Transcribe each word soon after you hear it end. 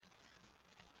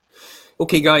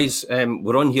Okay, guys,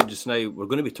 we're on here just now. We're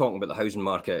going to be talking about the housing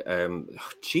market.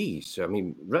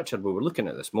 Richard, we were looking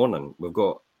at this morning. We've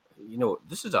got,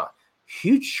 this is a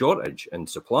huge shortage in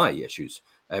supply issues,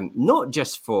 not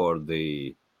just for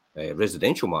the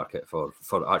residential market, for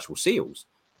actual sales,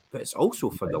 but it's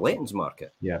also for the lettings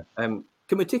market. Yeah. Can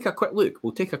we take a quick look?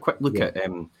 We'll take a quick look at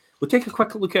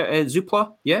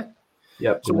Zoopla. Yeah.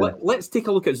 Yeah. So let's take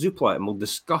a look at Zoopla, and we'll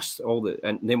discuss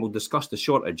and then we'll discuss the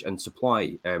shortage and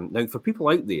supply. Now, for people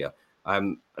out there,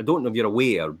 I don't know if you're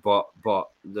aware, but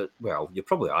you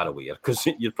probably are aware because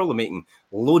you're probably making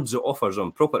loads of offers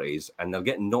on properties, and they're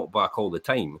getting knocked back all the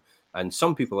time. And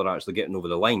some people are actually getting over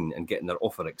the line and getting their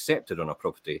offer accepted on a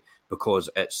property because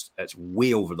it's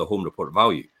way over the home report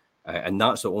value, and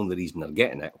that's the only reason they're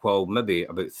getting it. While maybe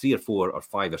about 3 or 4 or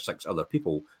 5 or 6 other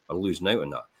people are losing out on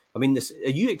that. I mean, are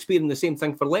you experiencing the same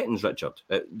thing for lettings, Richard?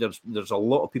 There's a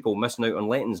lot of people missing out on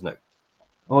lettings now.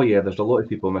 Oh, yeah, there's a lot of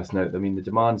people missing out. I mean, the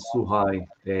demand's so high,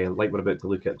 like we're about to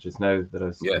look at just now. There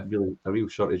is a real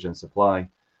shortage in supply.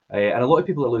 And a lot of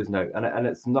people are losing out. And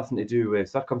it's nothing to do with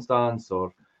circumstance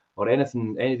or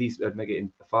anything, any of these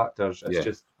mitigating factors. It's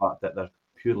just the fact that there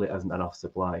purely isn't enough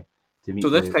supply to meet.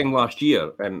 So this time last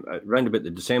year, around about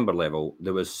the December level,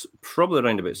 there was probably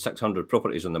around about 600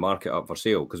 properties on the market up for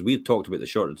sale, because we talked about the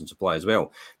shortage in supply as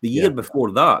well. The year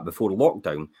before that, before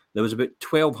lockdown, there was about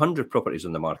 1,200 properties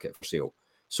on the market for sale.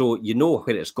 So you know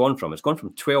where it's gone from. It's gone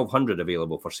from 1,200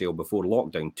 available for sale before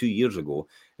lockdown 2 years ago,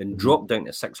 and dropped down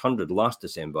to 600 last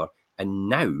December. And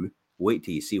now, wait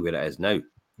till you see where it is now.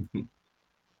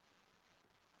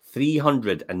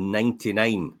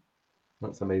 399.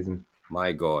 That's amazing.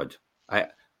 My God.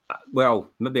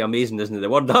 Maybe amazing isn't the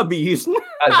word I'd be using.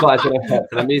 It's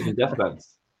an amazing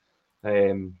difference.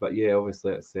 But yeah,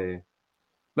 obviously it's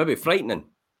maybe frightening.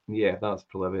 Yeah, that's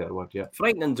probably a better word. Yeah,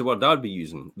 frightening is the word I'd be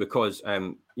using, because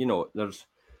there's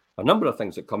a number of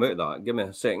things that come out of that. Give me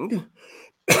a second.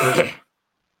 There's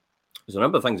a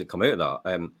number of things that come out of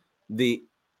that. The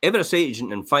Everest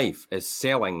agent in Fife is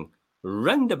selling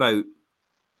probably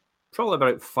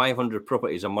about 500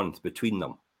 properties a month between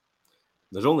them.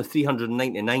 There's only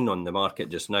 399 on the market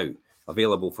just now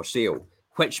available for sale,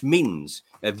 which means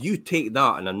if you take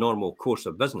that in a normal course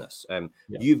of business,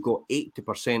 you've got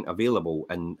 80% available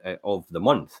of the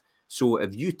month. So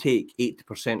if you take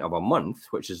 80% of a month,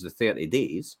 which is the 30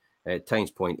 days,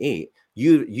 times 0.8,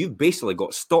 you've basically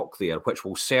got stock there, which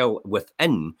will sell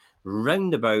within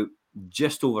round about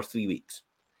just over 3 weeks.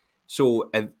 So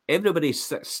if everybody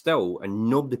sits still and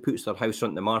nobody puts their house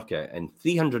on the market and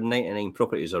 399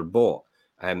 properties are bought,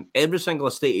 every single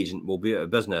estate agent will be out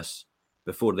of business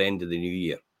before the end of the new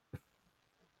year.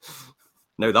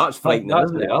 Now that's frightening.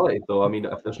 That's reality, though. I mean,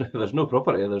 if there's no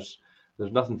property, there's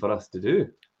nothing for us to do.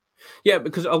 Yeah,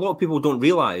 because a lot of people don't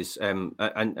realise, and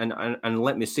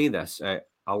let me say this: a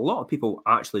lot of people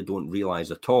actually don't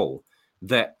realise at all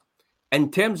that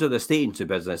in terms of the estate agency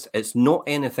business, it's not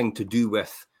anything to do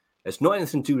with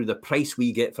the price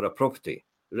we get for a property.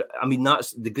 I mean,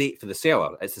 that's the great for the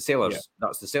seller. It's the sellers. Yeah.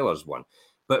 That's the seller's one.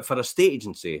 But for a estate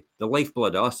agency, the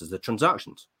lifeblood of us is the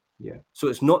transactions. Yeah. So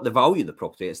it's not the value of the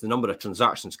property, it's the number of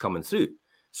transactions coming through.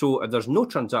 So if there's no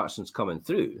transactions coming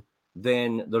through,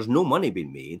 then there's no money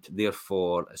being made.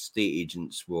 Therefore, estate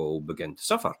agents will begin to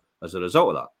suffer as a result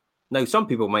of that. Now, some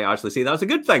people might actually say that's a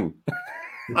good thing.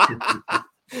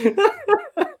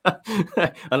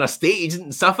 An estate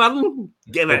agent suffering?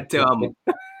 Give it to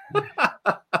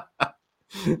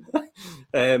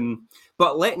them.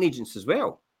 But letting agents as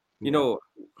well.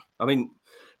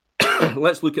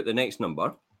 Let's look at the next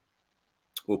number.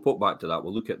 We'll pop back to that.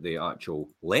 We'll look at the actual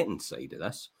letting side of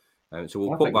this. So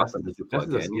we'll pop back to the Zoopla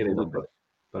again. We'll look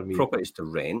at properties to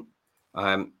rent.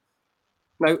 Now,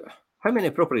 how many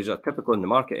properties are typically in the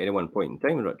market at any one point in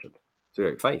time, Richard? 3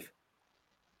 out of 5.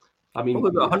 I mean,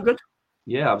 probably about 100.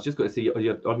 Yeah, I was just going to say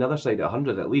you're on the other side at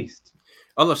 100 at least.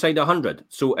 Other side 100.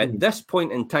 So at this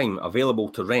point in time, available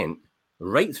to rent,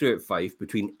 right through at 5,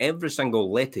 between every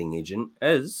single letting agent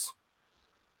is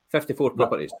 54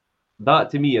 properties. That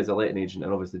to me as a letting agent,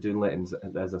 and obviously doing lettings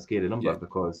is a scary number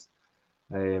because,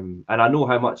 and I know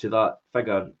how much of that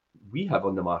figure we have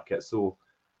on the market. So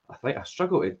I think I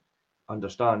struggle to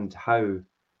understand how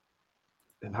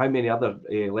many other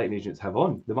letting agents have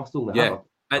on. They must only have.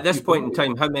 At this point in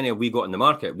time, how many have we got in the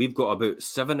market? We've got about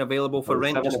 7 available for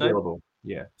rent just now.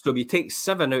 Yeah. So if you take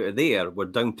 7 out of there, we're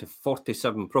down to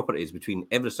 47 properties between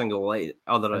every single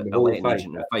other letting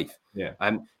agent in Fife. Yeah.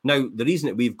 Now, the reason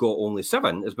that we've got only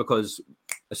 7 is because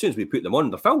as soon as we put them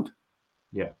on, they're filled.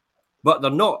 Yeah. But they're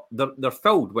not. They're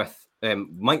filled with,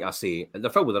 might I say, they're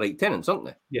filled with the right tenants, aren't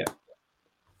they? Yeah.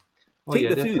 Take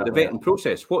me through the vetting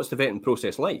process. What's the vetting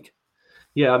process like?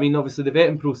 Yeah, I mean, obviously the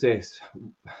vetting process,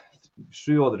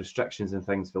 through all the restrictions and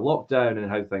things for lockdown and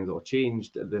how things all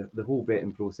changed, the whole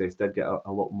vetting process did get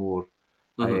a lot more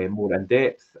more in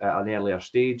depth at an earlier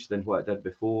stage than what it did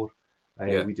before.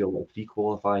 We do a lot of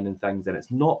pre-qualifying and things, and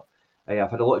it's not.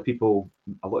 I've had a lot of people,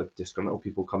 a lot of disgruntled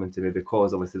people coming to me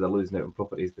because obviously they're losing out on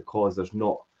properties because there's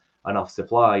not enough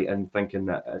supply and thinking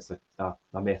that it's a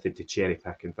method to cherry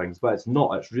pick and things, but it's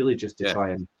not. It's really just to try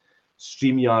and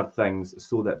StreamYard things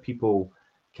so that people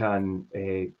can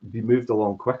be moved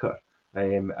along quicker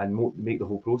and make the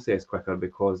whole process quicker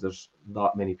because there's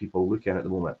that many people looking at the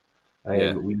moment.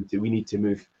 We need to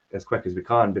move as quick as we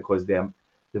can because the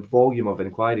volume of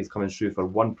inquiries coming through for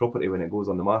one property when it goes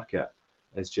on the market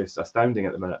is just astounding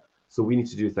at the minute. So we need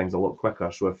to do things a lot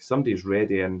quicker. So if somebody's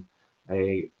ready and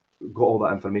got all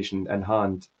that information in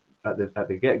hand at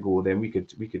the get go, then we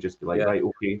could just be like, right,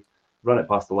 okay, run it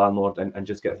past the landlord and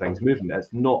just get things moving.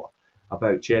 It's not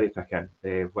about cherry picking,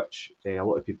 which a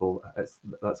lot of people,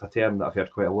 that's a term that I've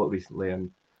heard quite a lot recently.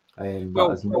 And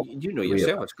well, you know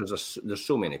yourself, it's because there's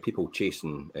so many people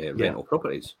chasing rental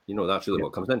properties. You know, that's really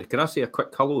what comes into. Can I say a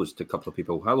quick hellos to a couple of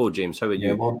people? Hello, James. How are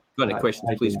you? If you've got any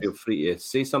questions, please feel free to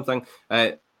say something.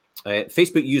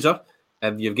 Facebook user,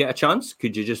 if you get a chance,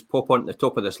 could you just pop on the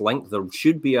top of this link? There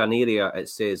should be an area it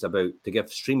says about to give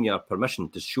StreamYard permission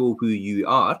to show who you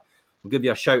are. We'll give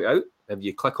you a shout out. If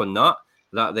you click on that,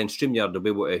 then StreamYard will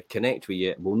be able to connect with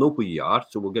you. We'll know who you are,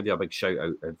 so we'll give you a big shout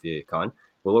out if you can.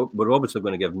 Well, we're obviously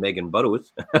going to give Megan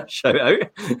Burrows a shout out.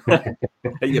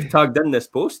 You've tagged in this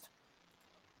post.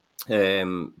 But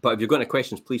if you've got any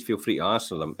questions, please feel free to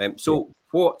answer them.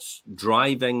 What's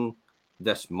driving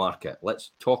this market?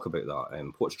 Let's talk about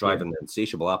that. What's driving the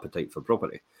insatiable appetite for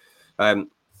property?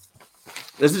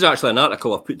 This is actually an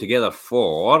article I've put together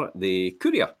for the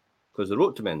Courier, because the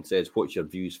wrote to me and says, what's your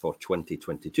views for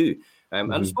 2022?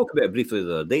 And I spoke about it briefly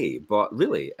the other day, but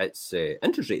really it's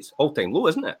interest rates all-time low,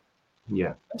 isn't it?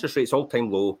 Yeah. Interest rates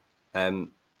all-time low,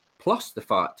 plus the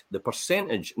fact, the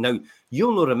percentage. Now,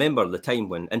 you'll not remember the time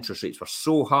when interest rates were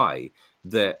so high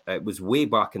that it was way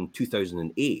back in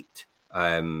 2008,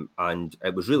 and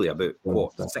it was really about,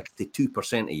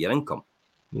 62% of your income.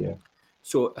 Yeah.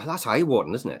 So that's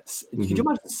eye-watering, isn't it? Could you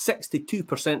imagine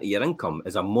 62% of your income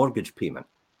is a mortgage payment?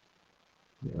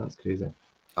 Yeah, that's crazy.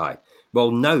 Aye.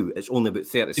 Well, now it's only about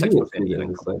 36% of your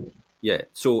income. Yeah.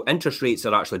 So interest rates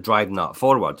are actually driving that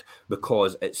forward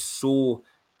because it's so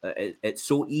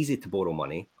easy to borrow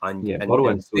money, and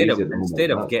instead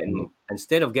of getting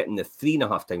the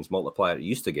 3.5 times multiplier it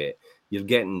used to get, you're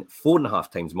getting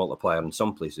 4.5 times multiplier in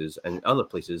some places, and other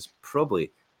places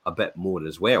probably a bit more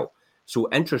as well. So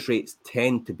interest rates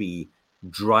tend to be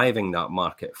driving that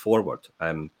market forward,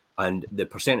 and the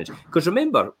percentage. Because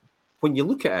remember, when you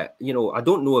look at it, I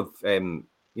don't know if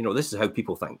this is how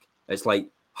people think. It's like,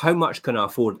 how much can I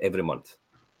afford every month?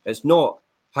 It's not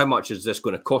how much is this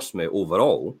going to cost me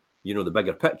overall, the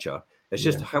bigger picture. It's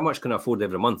just how much can I afford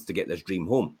every month to get this dream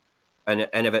home? And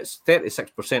if it's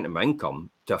 36% of my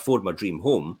income to afford my dream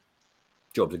home,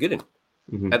 job's a good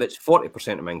one. If it's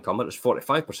 40% of my income or it's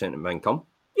 45% of my income,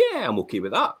 yeah, I'm okay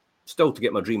with that. Still to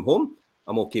get my dream home,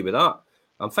 I'm okay with that.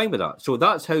 I'm fine with that. So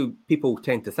that's how people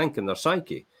tend to think in their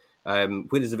psyche.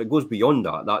 Whereas if it goes beyond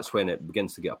that, that's when it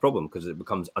begins to get a problem because it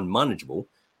becomes unmanageable.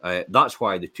 That's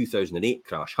why the 2008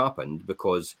 crash happened,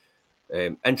 because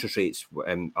interest rates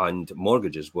and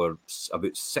mortgages were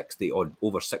about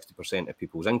over 60% of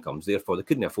people's incomes. Therefore, they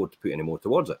couldn't afford to put any more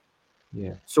towards it.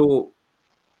 Yeah. So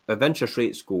if interest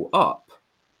rates go up,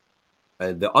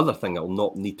 the other thing I'll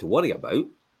not need to worry about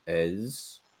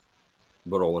is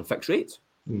we're all on fixed rates.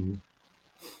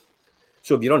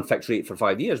 So if you're on fixed rate for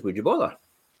 5 years, would you bother?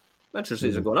 Interest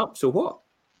rates are going up, so what?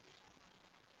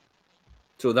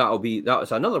 So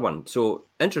that's another one. So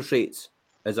interest rates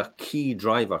is a key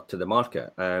driver to the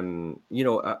market.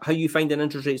 How you finding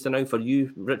interest rates now for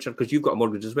you, Richard? Because you've got a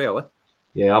mortgage as well, eh?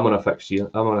 Yeah, I'm on a fixed year.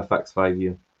 I'm on a fixed 5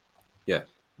 year. Yeah.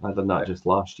 I done that just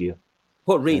last year.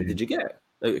 What rate did you get,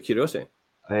 out of curiosity?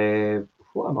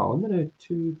 What am I on now?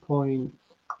 2.9?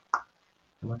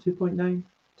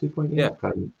 2.8? Yeah.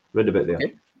 Read a bit there.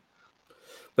 Okay.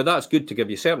 But that's good to give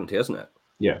you certainty, isn't it?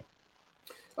 Yeah.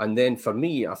 And then for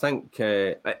me, I think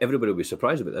everybody will be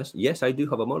surprised about this. Yes, I do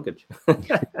have a mortgage.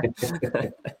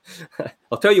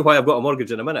 I'll tell you why I've got a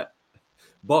mortgage in a minute.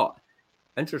 But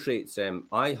interest rates,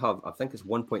 I think it's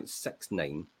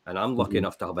 1.69, and I'm lucky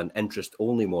enough to have an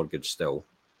interest-only mortgage still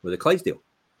with a Clydesdale.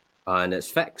 And it's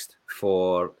fixed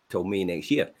till May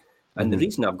next year. And the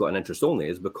reason I've got an interest-only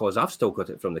is because I've still got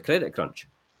it from the credit crunch.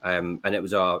 And it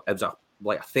was a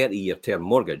 30-year term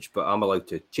mortgage, but I'm allowed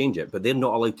to change it. But they're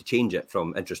not allowed to change it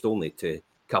from interest only to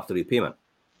capital repayment.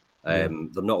 They're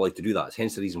not allowed to do that.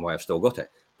 Hence the reason why I've still got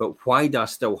it. But why do I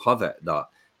still have it?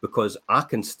 Because I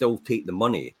can still take the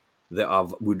money that I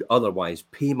would otherwise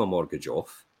pay my mortgage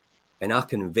off, and I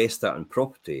can invest that in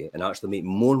property and actually make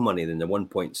more money than the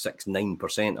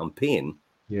 1.69% I'm paying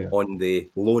on the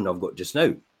loan I've got just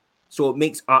now. So it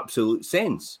makes absolute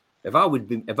sense. If I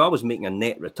was making a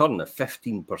net return of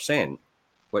 15%,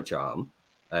 which I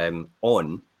am,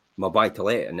 on my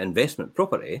buy-to-let and investment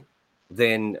property,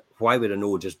 then why would I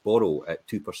not just borrow at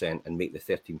 2% and make the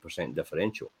 13%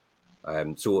 differential?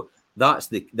 So that's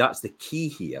the key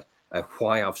here,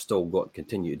 why I've still got to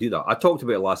continue to do that. I talked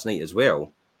about it last night as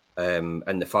well,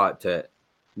 and the fact that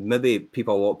maybe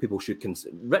a lot of people should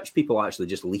rich people actually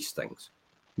just lease things.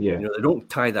 Yeah, they don't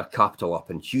tie their capital up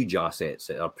in huge assets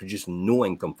that are producing no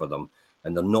income for them,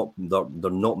 and they're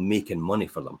not making money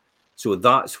for them. So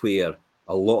that's where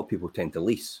a lot of people tend to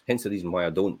lease. Hence the reason why I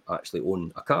don't actually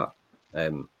own a car. I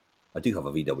do have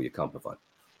a VW camper van,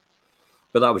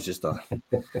 but that was just that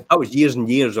was years and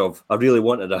years of I really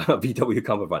wanted a VW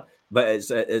camper van, but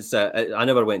I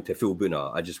never went to full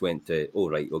Buna. I just went to it's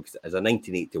a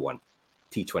 1981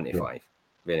 T25. If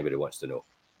anybody wants to know,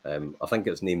 I think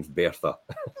its name's Bertha.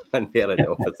 And heard it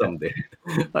off for someday.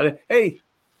 Hey,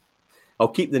 I'll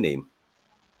keep the name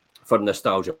for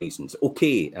nostalgia reasons.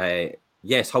 Okay.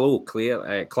 Yes. Hello,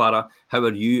 Claire. Clara. How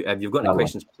are you? If you've got any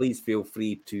questions, please feel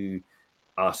free to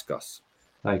ask us.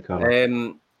 Hi,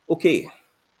 Clara. Okay.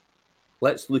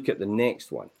 Let's look at the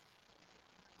next one.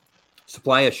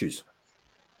 Supply issues.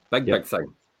 Big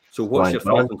thing. So what's your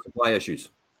thoughts on supply issues?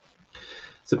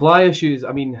 Supply issues,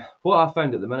 I mean, what I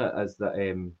found at the minute is that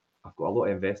I've got a lot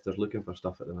of investors looking for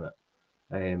stuff at the minute.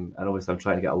 And obviously I'm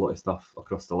trying to get a lot of stuff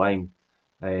across the line.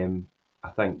 I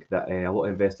think that a lot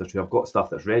of investors who have got stuff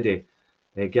that's ready,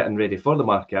 getting ready for the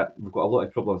market, we've got a lot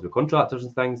of problems with contractors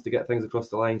and things to get things across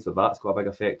the line. So that's got a big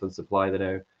effect on supply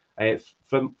now.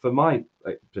 From my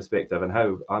perspective and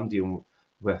how I'm dealing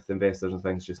with investors and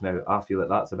things just now, I feel that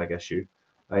that's a big issue.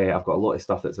 I've got a lot of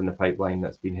stuff that's in the pipeline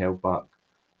that's been held back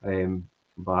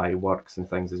by works and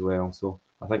things as well. So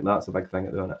I think that's a big thing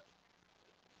at the minute.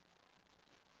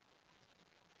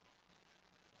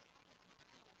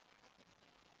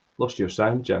 Lost your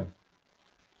sound, Jim.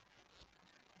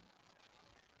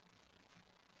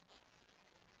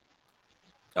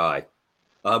 Aye.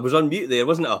 I was on mute there,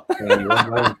 wasn't I?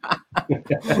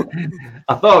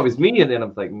 I thought it was me, and then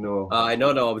I'm like, no.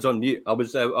 No, I was on mute. I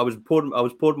was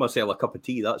pouring myself a cup of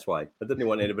tea. That's why I didn't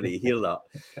want anybody to hear that.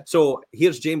 So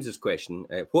here's James's question: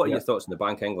 what are your thoughts on the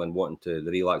Bank of England wanting the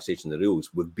relaxation of the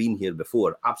rules? We've been here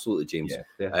before, absolutely, James.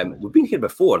 We've been here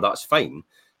before. That's fine.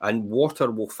 And water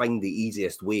will find the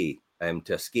easiest way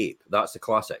to escape. That's the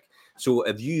classic. So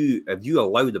if you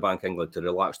allow the Bank of England to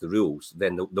relax the rules,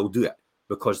 then they'll do it.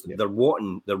 Because they're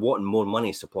wanting more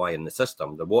money supply in the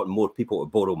system. They're wanting more people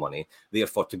to borrow money,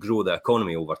 therefore to grow the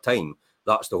economy over time.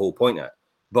 That's the whole point of it.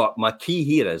 But my key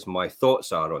here is, my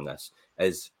thoughts are on this,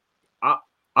 is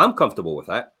I'm comfortable with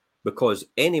it because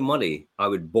any money I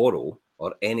would borrow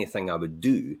or anything I would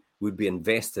do would be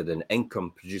invested in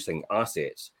income-producing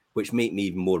assets, which make me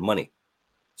even more money.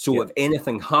 So if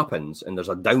anything happens and there's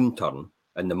a downturn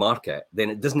in the market, then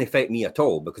it doesn't affect me at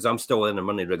all because I'm still in the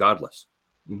money regardless.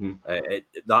 Mm-hmm.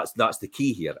 That's the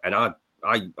key here, and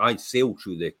I sailed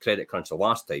through the credit crunch the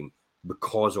last time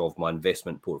because of my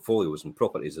investment portfolios and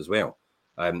properties as well.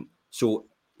 So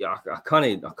I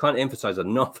can't emphasize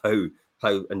enough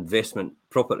how investment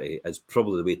property is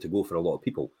probably the way to go for a lot of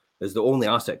people. It's the only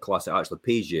asset class that actually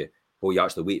pays you while you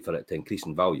actually wait for it to increase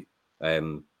in value.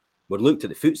 We've looked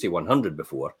at the FTSE 100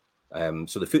 before.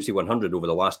 So the FTSE 100 over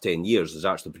the last 10 years has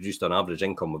actually produced an average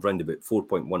income of around about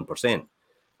 4.1%.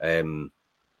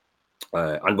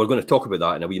 And we're going to talk about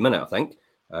that in a wee minute, I think,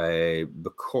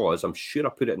 because I'm sure I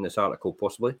put it in this article,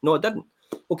 possibly. No, I didn't.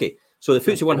 Okay, so the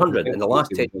FTSE 100 in the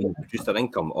last 10 years produced an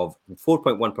income of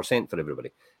 4.1% for everybody.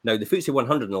 Now, the FTSE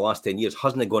 100 in the last 10 years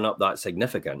hasn't gone up that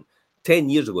significant. 10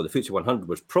 years ago, the FTSE 100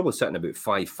 was probably sitting about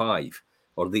 5.5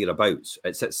 or thereabouts.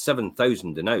 It's at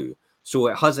 7,000 now. So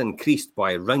it has increased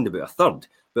by around about a third.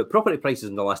 But property prices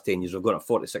in the last 10 years have gone up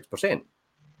 46%.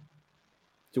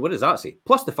 So what does that say?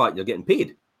 Plus the fact you're getting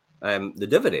paid the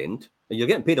dividend, and you're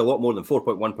getting paid a lot more than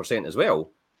 4.1% as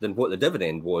well than what the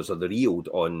dividend was or the yield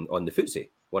on the FTSE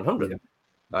 100.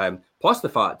 Plus the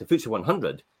fact the FTSE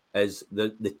 100 is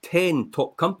the 10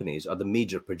 top companies are the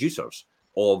major producers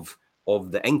of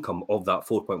the income of that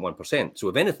 4.1%. So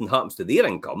if anything happens to their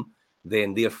income,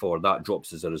 then therefore that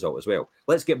drops as a result as well.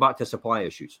 Let's get back to supply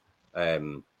issues.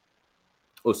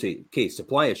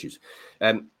 Supply issues.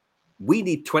 We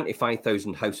need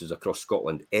 25,000 houses across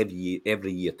Scotland every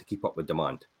year to keep up with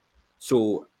demand.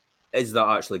 So is that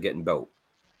actually getting built?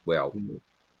 Well,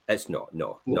 it's not.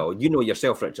 No. You know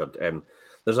yourself, Richard.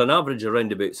 There's an average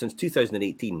around about, since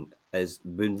 2018, has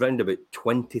been round about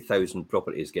 20,000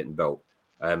 properties getting built.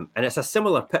 And it's a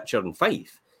similar picture in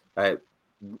Fife.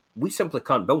 We simply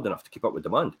can't build enough to keep up with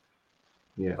demand.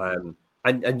 Yeah.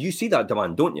 And you see that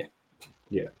demand, don't you?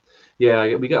 Yeah.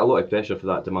 Yeah, we get a lot of pressure for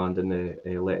that demand in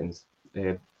the lettings,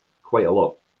 quite a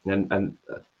lot. And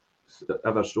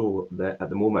ever so at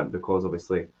the moment, because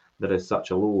obviously there is such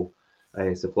a low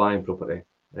supply in property,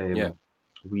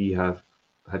 we have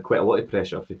had quite a lot of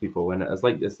pressure for people. And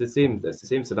it's the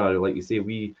same scenario, like you say.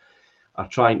 We are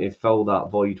trying to fill that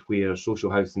void where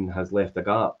social housing has left a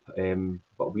gap,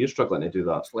 but we're struggling to do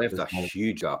that. It's left a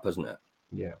huge gap, isn't it?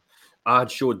 Yeah. I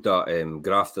had showed that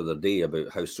graph the other day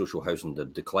about how social housing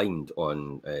had declined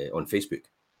on Facebook,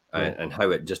 and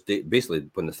how it just basically,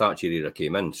 when the Thatcher era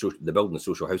came in, the building of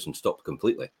social housing stopped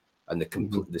completely, and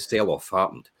the sell-off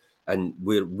happened, and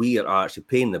we are actually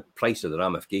paying the price of the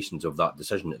ramifications of that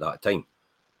decision at that time.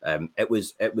 It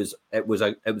was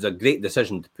a great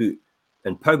decision to put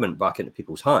empowerment back into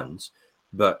people's hands,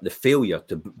 but the failure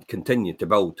to continue to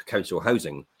build council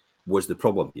housing was the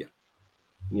problem here.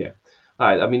 Yeah.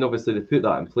 I mean, obviously they put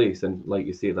that in place, and like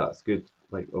you say, that's good.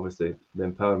 Like obviously the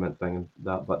empowerment thing and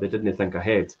that, but they didn't think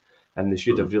ahead, and they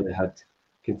should have really had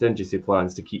contingency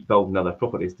plans to keep building other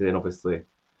properties to then obviously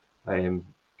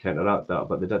counteract that,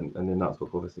 but they didn't, and then that's what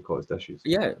obviously caused issues.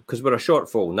 Yeah, because we're a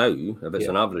shortfall now. If it's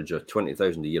an average of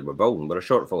 20,000 a year we're building, we're a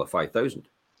shortfall of 5,000,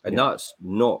 and that's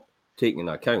not taking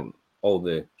into account all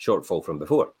the shortfall from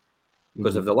before.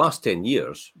 Because of the last 10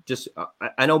 years,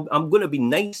 and I'm going to be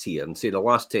nice here and say the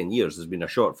last 10 years there's been a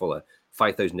shortfall of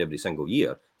 5,000 every single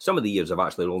year. Some of the years have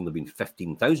actually only been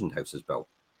 15,000 houses built.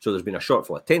 So there's been a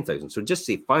shortfall of 10,000. So just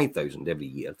say 5,000 every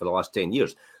year for the last 10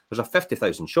 years. There's a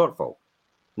 50,000 shortfall.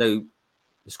 Now,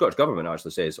 the Scottish Government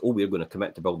actually says, we're going to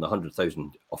commit to building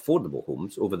 100,000 affordable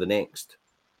homes over the next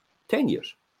 10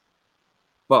 years.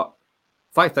 But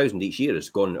 5,000 each year has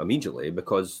gone immediately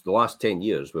because the last 10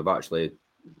 years we've actually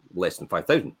less than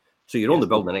 5,000. So you're only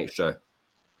building an extra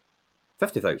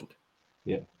 50,000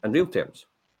 in real terms.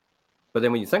 But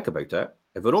then when you think about it,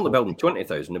 if we're only building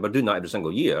 20,000 and we're doing that every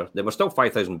single year, then we're still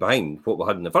 5,000 behind what we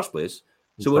had in the first place.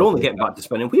 So we're only getting back to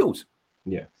spinning wheels.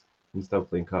 Yeah, and still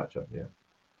playing catch up. Yeah.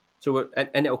 So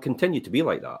and it'll continue to be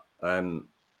like that.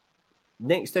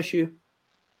 Next issue,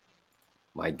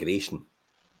 migration.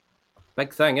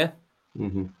 Big thing, eh?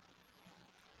 Mm-hmm.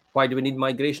 Why do we need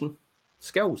migration?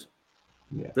 Skills.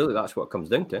 Yeah. Really, that's what it comes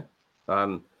down to.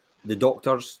 The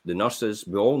doctors, the nurses,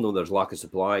 we all know there's lack of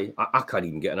supply. I can't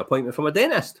even get an appointment from a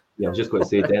dentist. Yeah, I was just going to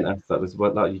say dentist. That was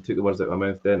what you took the words out of my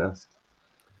mouth, dentist.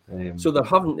 So they're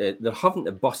having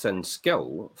to bus in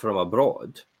skill from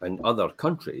abroad and other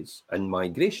countries and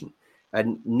migration.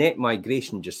 And net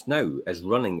migration just now is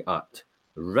running at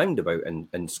roundabout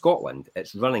in Scotland.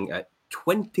 It's running at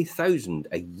 20,000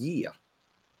 a year.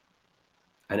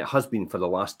 And it has been for the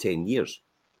last 10 years.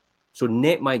 So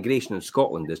net migration in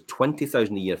Scotland is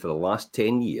 20,000 a year for the last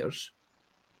 10 years.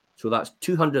 So that's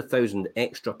 200,000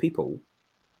 extra people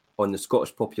on the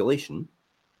Scottish population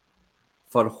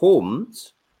for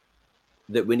homes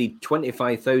that we need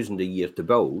 25,000 a year to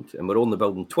build, and we're only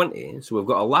building 20. So we've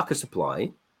got a lack of supply.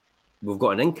 We've got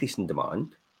an increase in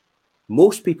demand.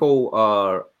 Most people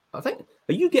are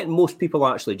you getting most people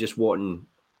actually just wanting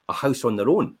a house on their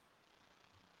own?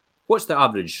 What's the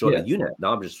average sort of unit, the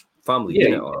average family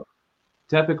unit?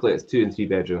 Typically, it's 2 and 3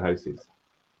 bedroom houses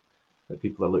that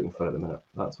people are looking for at the minute.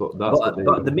 But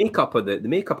the makeup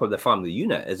of the family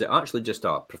unit, is it actually just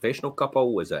a professional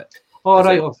couple? Is it? Is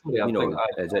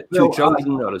it two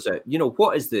children, or is it?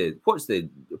 What's the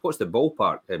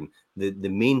ballpark? The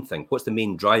main thing. What's the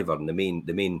main driver and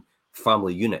the main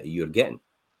family unit you're getting?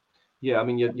 Yeah, I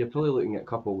mean, you're probably looking at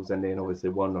couples and then obviously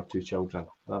 1 or 2 children.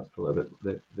 That's probably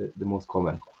the most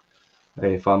common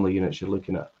family units you're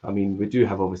looking at. I mean, we do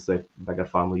have obviously bigger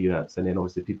family units and then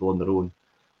obviously people on their own.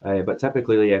 But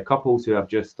typically, couples who have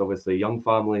just obviously young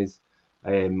families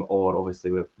or obviously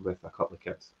with a couple of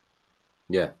kids.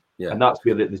 Yeah. And that's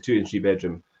where the 2 and 3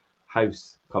 bedroom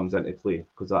house comes into play,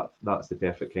 because that's the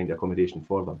perfect kind of accommodation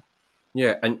for them.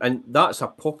 Yeah, and that's a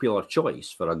popular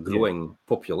choice for a growing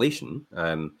population.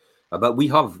 But we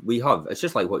have it's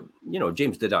just like what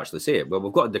James did actually say it. Well,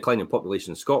 we've got a declining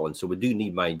population in Scotland, so we do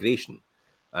need migration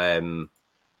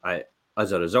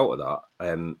as a result of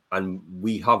that. And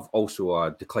we have also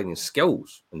a declining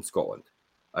skills in Scotland,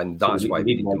 and that's why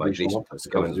we need the migration for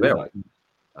skills as well.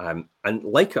 And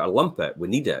like it or lump it, we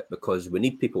need it because we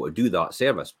need people to do that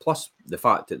service. Plus the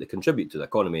fact that they contribute to the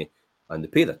economy and they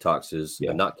pay their taxes,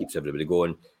 and that keeps everybody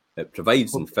going. It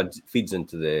provides and feeds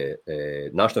into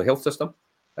the national health system.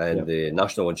 and the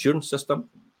national insurance system,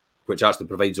 which actually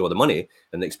provides all the money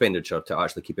and the expenditure to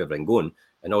actually keep everything going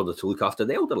in order to look after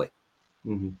the elderly.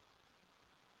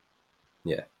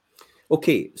 Yeah.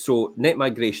 Okay, so net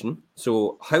migration.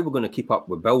 So how we're going to keep up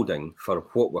with building for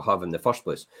what we have in the first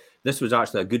place. This was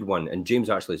actually a good one, and James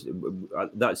actually,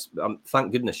 that's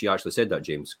thank goodness you actually said that,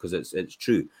 James, because it's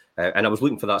true. And I was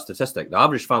looking for that statistic. The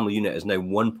average family unit is now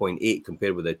 1.8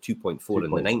 compared with the 2.4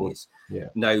 in the 90s. Yeah.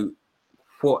 Now,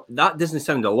 what that doesn't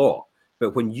sound a lot,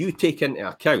 but when you take into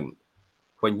account,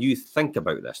 when you think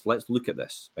about this, let's look at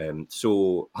this.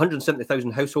 So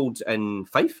 170,000 households in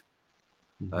Fife.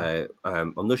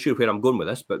 I'm not sure where I'm going with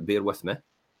this, but bear with me.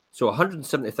 So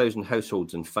 170,000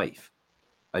 households in Fife,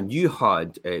 and you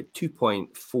had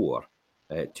 2.4.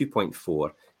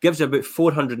 2.4 gives about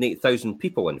 408,000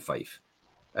 people in Fife.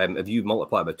 If you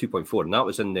multiply by 2.4, and that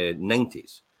was in the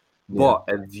 90s. But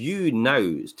if you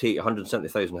now take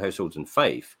 170,000 households in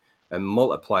Fife and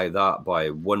multiply that by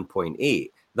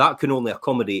 1.8, that can only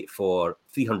accommodate for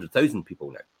 300,000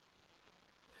 people now.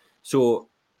 So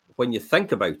when you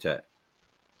think about it,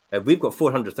 if we've got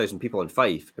 400,000 people in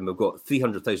Fife and we've got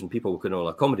 300,000 people we can only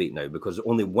accommodate now because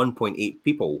only 1.8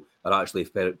 people are actually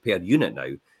per unit now,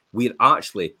 we're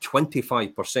actually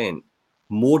 25%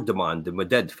 more demand than we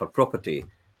did for property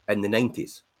in the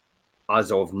 90s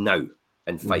as of now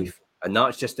in Fife. And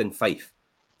that's just in Fife.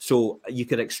 So you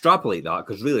can extrapolate that,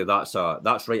 because really that's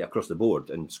right across the board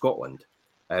in Scotland.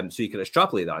 So you can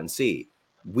extrapolate that and say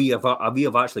we have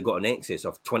actually got an excess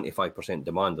of 25%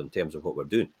 demand in terms of what we're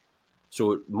doing.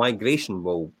 So migration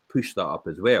will push that up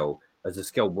as well as the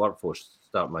skilled workforce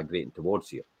start migrating towards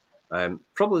here.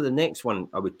 Probably the next one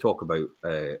I would talk about,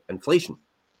 inflation.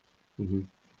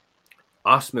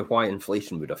 Ask me why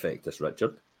inflation would affect us,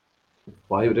 Richard.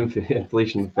 Why would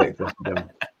inflation affect us?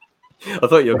 I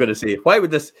thought you were going to say, why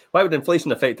would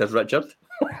inflation affect us, Richard?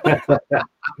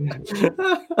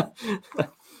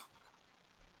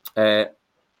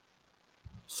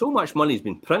 So much money has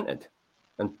been printed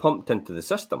and pumped into the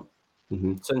system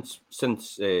since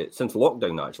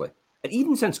lockdown, actually, and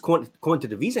even since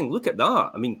quantitative easing. Look at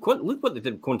that. I mean, look what they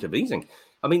did with quantitative easing.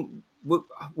 I mean, we've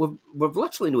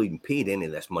literally not even paid any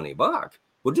of this money back.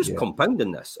 We're just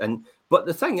compounding this. But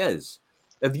the thing is,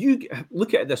 if you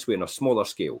look at it this way on a smaller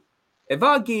scale, if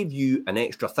I gave you an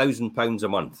extra £1,000 a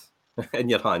month in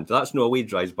your hand, that's no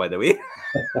wage rise, by the way.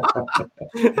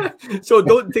 So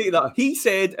don't take that. He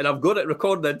said, and I've got it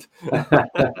recorded.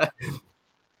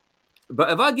 But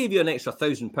if I gave you an extra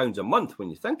 £1,000 a month, when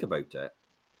you think about it,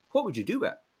 what would you do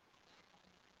with it?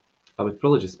 I would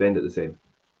probably just spend it the same.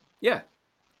 Yeah.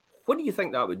 What do you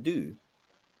think that would do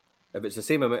if it's the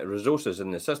same amount of resources in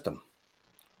the system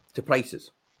to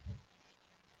prices?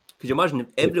 Could you imagine if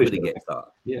everybody gets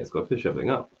that? Yeah, it's got to push everything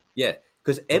up. Yeah,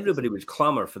 because everybody would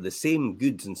clamour for the same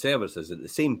goods and services at the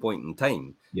same point in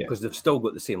time, because they've still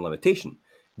got the same limitation.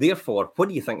 Therefore, what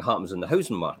do you think happens in the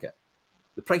housing market?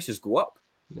 The prices go up.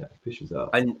 Yeah, it pushes up.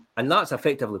 And that's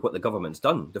effectively what the government's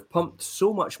done. They've pumped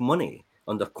so much money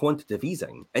under quantitative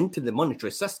easing into the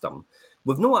monetary system.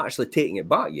 We've not actually taken it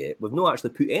back yet. We've not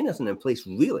actually put anything in place,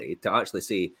 really, to actually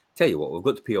say, tell you what, we've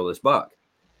got to pay all this back.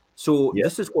 So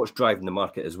this is what's driving the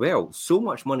market as well. So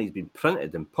much money has been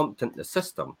printed and pumped into the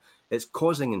system. It's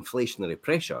causing inflationary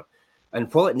pressure.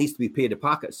 And while it needs to be paid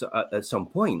back at some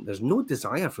point, there's no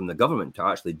desire from the government to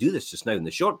actually do this just now in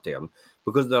the short term,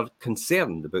 because they're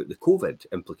concerned about the COVID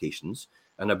implications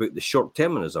and about the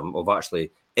short-termism of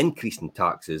actually increasing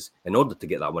taxes in order to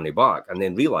get that money back, and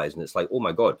then realizing it's like, oh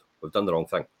my God, we've done the wrong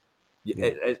thing.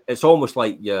 It's almost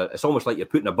like you're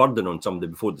putting a burden on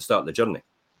somebody before they start the journey,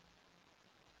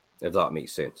 if that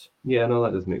makes sense. Yeah, no,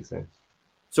 that does make sense.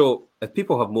 So if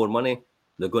people have more money,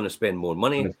 they're going to spend more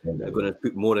money. They're going to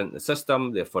put more into the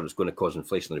system. Therefore, it's going to cause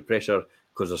inflationary pressure,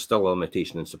 because there's still a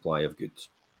limitation in supply of goods.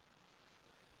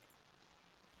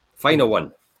 Final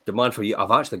one, demand for you. I've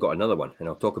actually got another one, and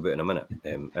I'll talk about it in a minute.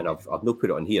 And I've not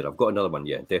put it on here. I've got another one,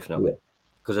 definitely.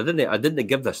 Because I didn't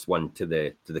give this one to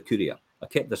the courier. I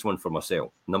kept this one for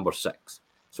myself, number 6.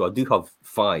 So I do have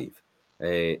 5.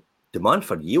 Demand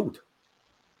for yield.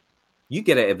 You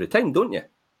get it every time, don't you?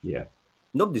 Yeah.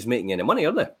 Nobody's making any money,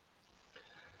 are they?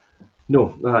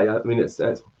 No, I mean it's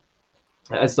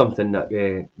something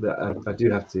that I do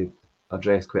have to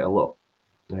address quite a lot,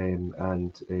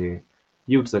 and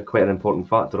yields are quite an important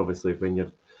factor, obviously, when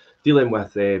you're dealing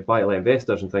with buy-to-let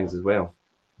investors and things as well.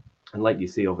 And like you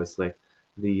say, obviously,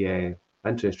 the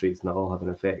interest rates and that all have an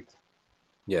effect.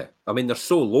 Yeah, I mean they're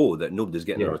so low that nobody's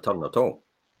getting a return at all.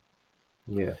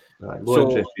 Yeah, low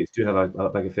interest rates do have a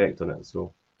big effect on it.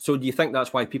 So do you think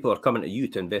that's why people are coming to you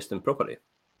to invest in property?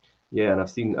 Yeah, and I've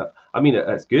seen. I mean,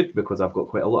 it's good because I've got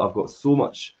quite a lot. I've got so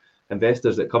much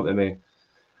investors that come to me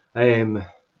than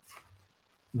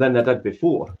I did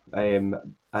before. And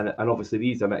obviously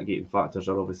these are mitigating factors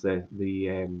are obviously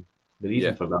the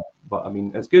reason for that. But I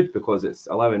mean, it's good because it's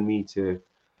allowing me to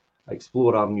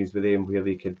explore avenues with them where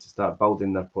they could start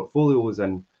building their portfolios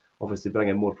and obviously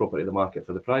bringing more property to the market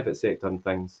for the private sector and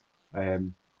things.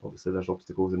 Obviously there's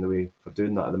obstacles in the way for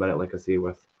doing that at the minute, like I say,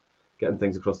 with getting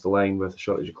things across the line with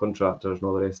shortage of contractors and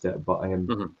all the rest of it.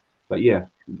 But yeah,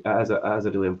 it is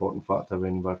a really important factor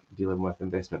when we're dealing with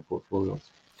investment portfolios.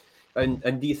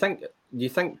 And do you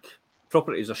think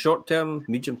property is a short term,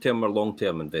 medium term, or long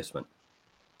term investment?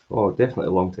 Oh,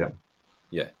 definitely long term.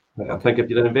 Yeah. I think if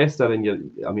you're an investor and you're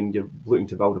looking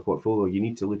to build a portfolio, you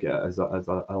need to look at it as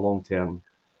a long term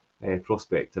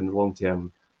prospect and the long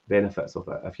term benefits of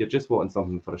it. If you're just wanting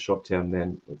something for a short term,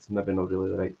 then it's maybe not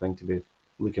really the right thing to be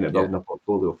looking at building a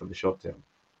portfolio for the short term.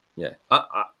 Yeah,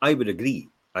 I would agree,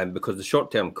 because the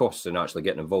short term costs in actually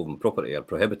getting involved in property are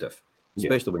prohibitive.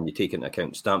 Especially when you take into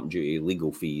account stamp duty,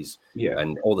 legal fees,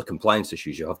 and all the compliance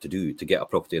issues you have to do to get a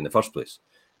property in the first place.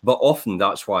 But often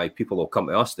that's why people will come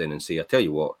to us then and say, I tell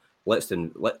you what, let's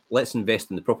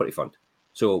invest in the property fund.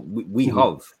 So we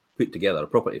have put together a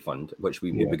property fund, which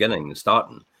we were beginning and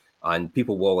starting, and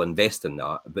people will invest in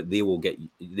that, but they will get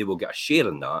a share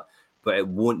in that, but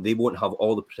they won't have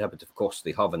all the prohibitive costs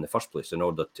they have in the first place in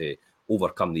order to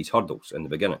overcome these hurdles in the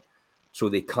beginning. So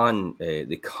they can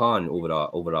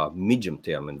over a medium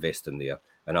term invest in there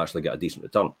and actually get a decent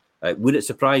return. Would it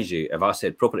surprise you if I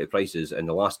said property prices in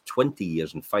the last 20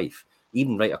 years in Fife,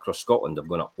 even right across Scotland, have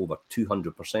gone up over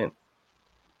 200%?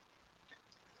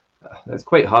 That's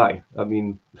quite high. I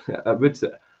mean, it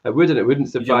wouldn't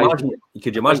surprise me.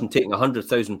 Could you imagine taking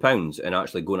 £100,000 and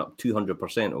actually going up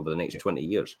 200% over the next 20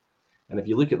 years? And if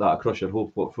you look at that across your whole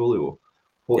portfolio,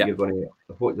 what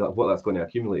that's going to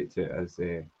accumulate to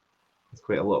is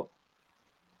quite a lot.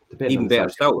 Even better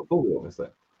still, obviously,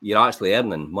 you're actually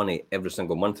earning money every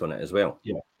single month on it as well.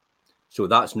 Yeah. So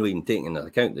that's not even taking into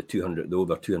account the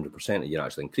over 200% that you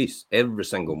actually increase every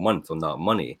single month on that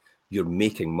money. You're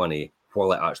making money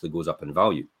while it actually goes up in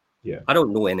value. Yeah. I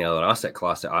don't know any other asset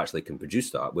class that actually can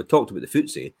produce that. We talked about the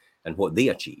FTSE and what they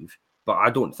achieve, but I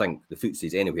don't think the FTSE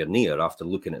is anywhere near after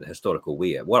looking at the historical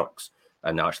way it works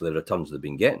and actually the returns they've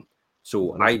been getting.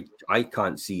 So I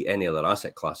can't see any other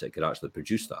asset class that could actually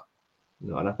produce that.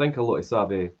 No, and I think a lot of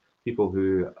savvy people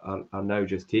who are now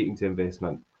just taking to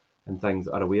investment and things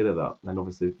are aware of that, and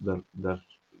obviously they're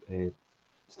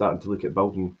starting to look at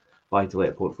building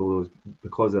buy-to-let portfolios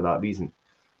because of that reason.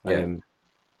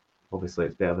 Obviously,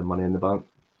 it's better than money in the bank.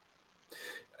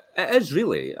 It is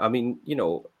really. I mean,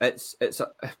 it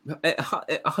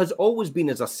has always been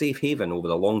as a safe haven over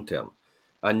the long term.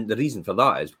 And the reason for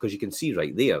that is because you can see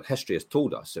right there, history has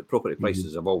told us that property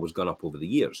prices have always gone up over the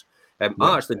years. I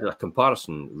actually did a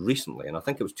comparison recently, and I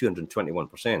think it was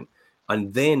 221%.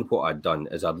 And then what I'd done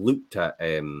is I'd looked at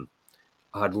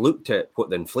what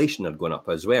the inflation had gone up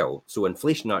as well. So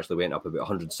inflation actually went up about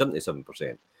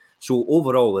 177%. So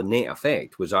overall, the net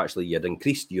effect was actually you'd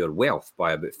increased your wealth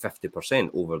by about 50%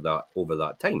 over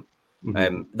that time.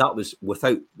 That was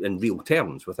in real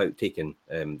terms, without taking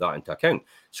that into account.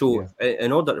 So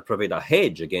in order to provide a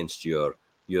hedge against your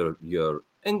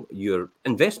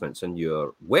investments and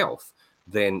your wealth,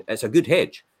 then it's a good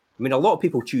hedge. I mean, a lot of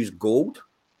people choose gold,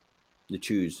 they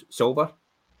choose silver,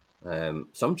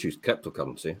 some choose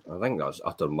cryptocurrency. I think that's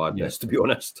utter madness, to be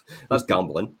honest. That's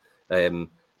gambling.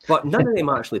 But none of them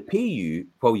actually pay you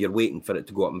while you're waiting for it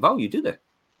to go up in value, do they?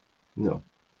 No.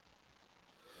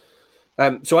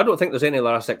 So I don't think there's any other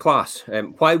asset class.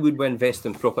 Why would we invest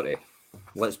in property?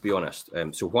 Let's be honest.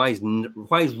 So why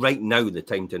is right now the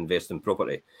time to invest in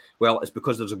property? Well, it's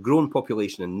because there's a growing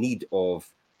population in need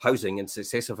of housing, and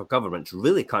successive governments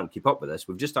really can't keep up with this.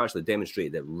 We've just actually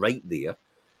demonstrated it right there.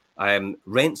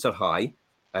 Rents are high,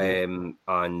 and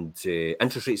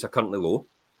interest rates are currently low.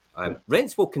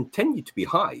 Rents will continue to be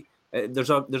high. There's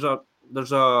a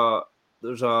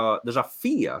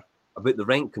fear about the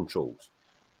rent controls.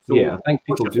 So I think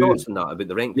people what's your thoughts on that about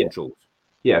the rent controls?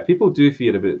 Yeah, people do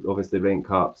fear about obviously rent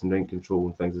caps and rent control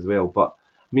and things as well. But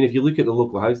I mean, if you look at the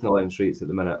local housing allowance rates at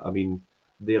the minute, I mean,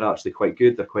 they're actually quite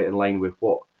good. They're quite in line with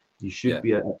what you should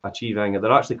be achieving. And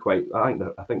they're actually quite. I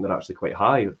think they're actually quite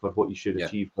high for what you should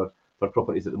achieve for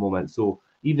properties at the moment. So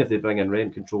even if they bring in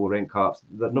rent control, rent caps,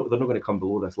 they're not going to come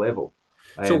below this level.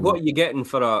 So what are you getting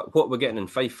what we're getting in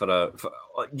Fife for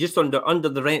just under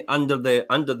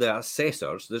the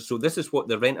assessors? So this is what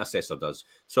the rent assessor does.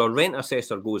 So a rent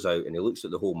assessor goes out and he looks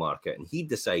at the whole market and he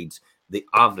decides the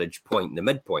average point, the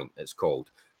midpoint it's called,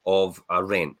 of a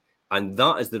rent. And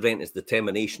that is the rent is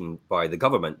determination by the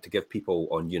government to give people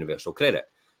on universal credit.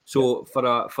 So for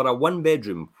a one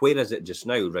bedroom, where is it just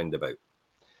now, roundabout?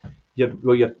 Your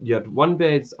one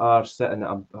beds are sitting.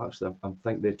 I'm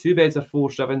thinking the two beds are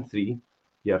 473.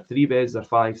 Your three beds are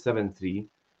 573.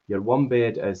 Your one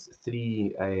bed is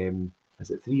three. Is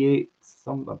it 38?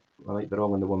 Something I might be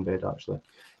wrong on the one bed actually.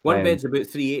 One bed's about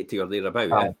 380 or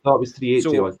thereabout. I thought it was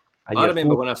 380. So I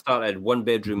remember when I started, one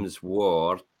bedrooms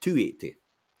were 280.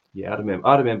 Yeah,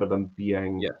 I remember them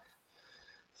being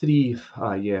three.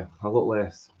 Yeah, a lot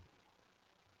less.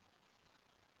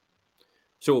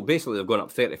 So basically, they've gone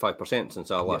up 35%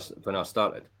 since when I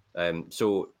started.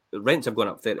 So rents have gone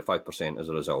up 35% as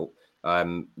a result.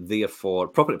 Therefore,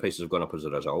 property prices have gone up as a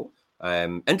result.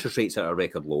 Interest rates are at a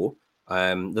record low.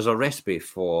 There's a recipe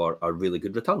for a really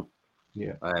good return.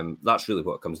 Yeah. That's really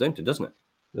what it comes down to, doesn't it?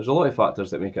 There's a lot of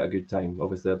factors that make it a good time.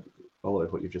 Obviously, a lot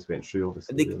of what you've just went through.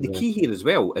 Obviously, the key here as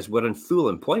well is we're in full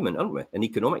employment, aren't we? In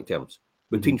economic terms,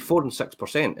 between 4 and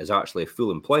 6% is actually full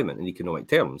employment in economic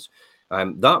terms.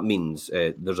 That means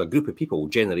there's a group of people,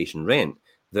 Generation Rent,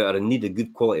 that are in need of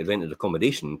good quality rented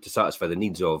accommodation to satisfy the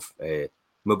needs of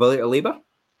mobility of labour,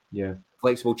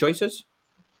 flexible choices,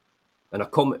 and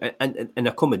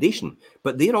accommodation.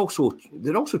 But they're also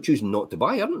choosing not to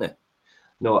buy, aren't they?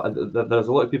 No, there's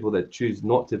a lot of people that choose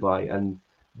not to buy, and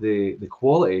the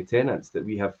quality tenants that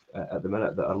we have at the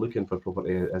minute that are looking for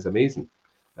property is amazing.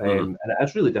 And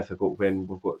it's really difficult when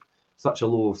we've got such a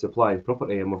low supply of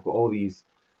property and we've got all these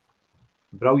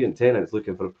brilliant tenants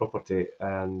looking for a property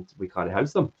and we can't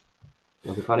house them.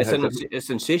 It's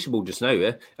insatiable just now.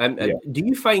 Do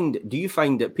you find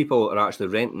that people are actually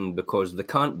renting because they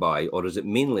can't buy, or is it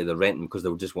mainly they're renting because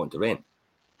they just want to rent?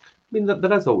 I mean,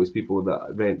 there is always people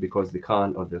that rent because they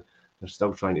can't, or they're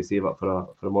still trying to save up for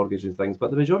a mortgage and things.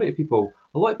 But the majority of people,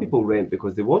 a lot of people rent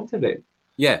because they want to rent.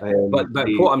 Yeah, but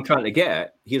what I'm trying to get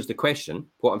at, here's the question.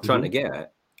 What I'm trying to get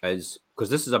at is, because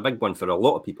this is a big one for a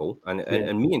lot of people,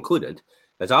 and me included,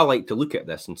 is I like to look at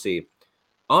this and say,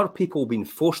 are people being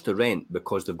forced to rent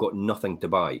because they've got nothing to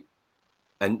buy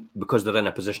and because they're in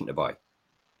a position to buy?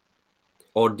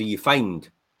 Or do you find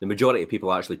the majority of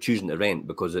people actually choosing to rent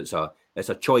because it's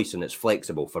a choice and it's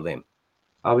flexible for them?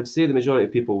 I would say the majority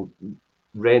of people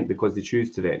rent because they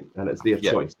choose to rent and it's their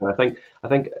choice. And I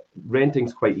think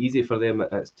renting's quite easy for them.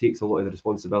 It takes a lot of the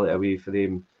responsibility away for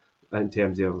them in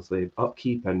terms of obviously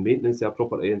upkeep and maintenance of their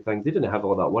property and things. They didn't have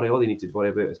all that worry. All they need to worry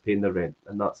about is paying their rent,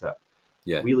 and that's it.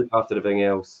 Yeah, we look after everything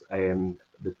else. The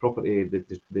property,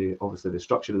 the obviously the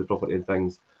structure of the property and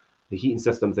things, the heating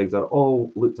system, things are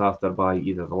all looked after by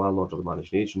either the landlord or the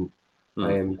managing agent.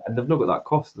 And they've not got that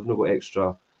cost. They've not got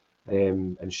extra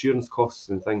insurance costs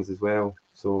and things as well.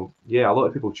 So yeah, a lot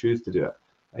of people choose to do it.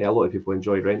 A lot of people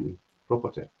enjoy renting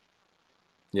property.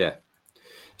 Yeah.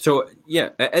 So yeah,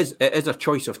 it is a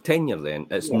choice of tenure. Then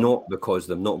it's not because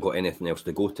they've not got anything else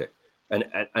to go to.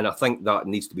 And I think that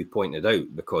needs to be pointed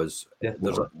out, because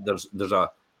there's a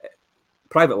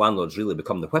private landlords really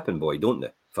become the whipping boy, don't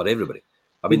they, for everybody?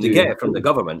 I mean, they get it from the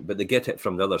government, but they get it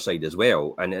from the other side as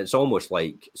well. And it's almost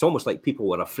like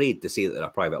people are afraid to say that they're a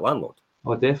private landlord.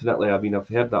 Oh, definitely. I mean, I've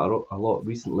heard that a lot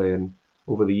recently and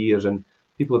over the years. And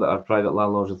people that are private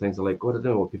landlords and things are like, God, I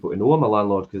don't want people to know I'm a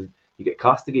landlord because you get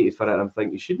castigated for it. And I'm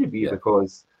thinking you shouldn't be,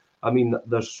 because I mean,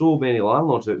 there's so many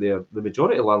landlords out there. The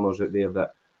majority of landlords out there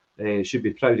that should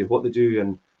be proud of what they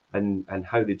do and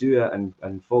how they do it,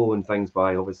 and following things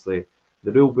by obviously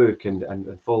the rule book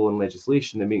and following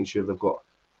legislation and making sure they've got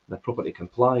the property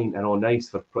compliant and all nice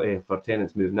for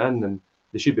tenants moving in, and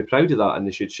they should be proud of that, and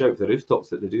they should shout the rooftops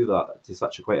that they do that to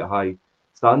such quite a high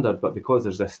standard. But because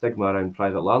there's this stigma around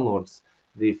private landlords,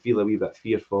 they feel a wee bit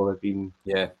fearful of being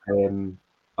upfront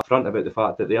about the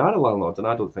fact that they are a landlord, and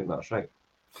I don't think that's right.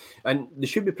 And they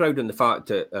should be proud in the fact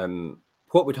that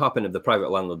what would happen if the private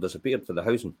landlord disappeared for the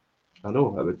housing? I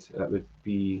know it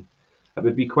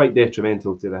would be quite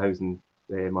detrimental to the housing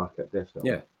market,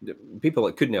 definitely. Yeah, people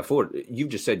that couldn't afford. You've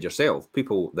just said yourself,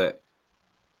 people that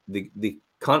they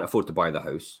can't afford to buy the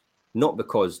house, not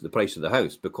because the price of the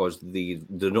house, because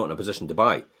they're not in a position to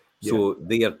buy. So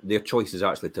their choice is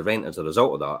actually to rent as a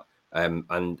result of that.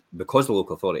 And because the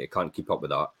local authority can't keep up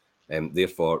with that,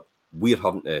 therefore we're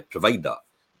having to provide that.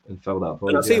 And fill that void.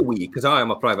 And I say we, because I am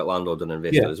a private landlord and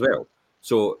investor as well.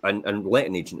 So and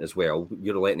letting agent as well.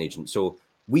 You're a letting agent. So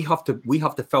we have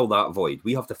to fill that void.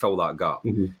 We have to fill that gap.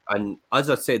 And as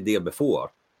I said there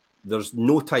before, there's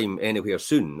no time anywhere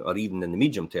soon, or even in the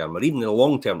medium term, or even in the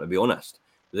long term, to be honest,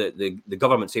 that the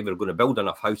government say we're going to build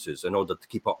enough houses in order to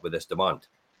keep up with this demand,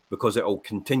 because it will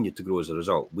continue to grow as a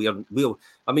result.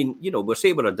 I mean, we're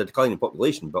saying we're a declining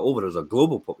population, but over as a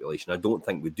global population, I don't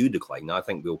think we do decline. I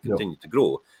think we'll continue to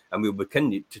grow, and we'll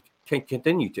continue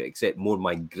to accept more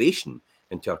migration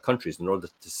into our countries in order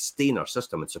to sustain our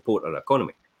system and support our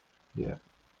economy. Yeah.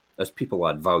 As people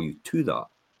add value to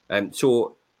that.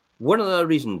 So one of the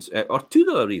reasons, or two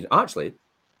of the reasons, actually,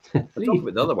 I'll talk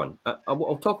about the other one.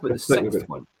 I'll talk about the sixth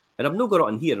one. And I've not got it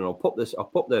on here, and I'll pop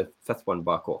the fifth one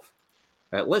back off.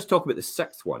 Let's talk about the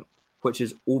sixth one, which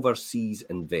is overseas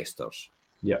investors.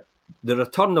 Yeah. The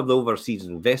return of the overseas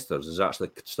investors is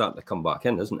actually starting to come back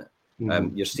in, isn't it?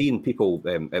 Mm-hmm. You're seeing people,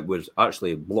 it was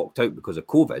actually blocked out because of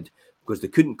COVID, because they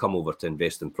couldn't come over to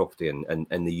invest in property in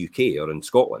the UK or in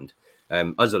Scotland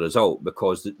as a result,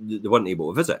 because they weren't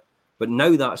able to visit. But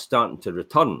now that's starting to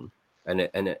return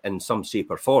in some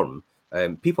shape or form.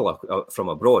 People from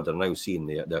abroad are now seeing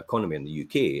the economy in the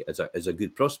UK as a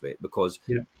good prospect, because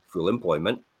full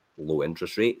employment, low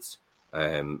interest rates,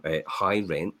 high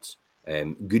rents,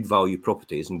 good value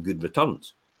properties and good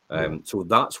returns. So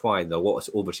that's why a lot of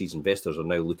overseas investors are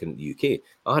now looking at the UK.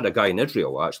 I had a guy in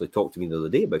Israel actually talk to me the other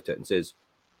day about it and says,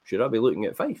 should I be looking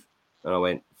at Fife? And I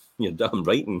went, you're damn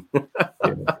right.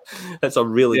 It's a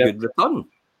really good return.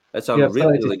 It's a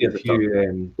really good return. A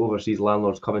few overseas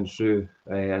landlords coming through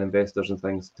and investors and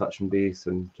things touching base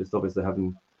and just obviously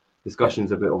having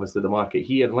discussions about obviously the market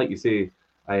here. And like you say,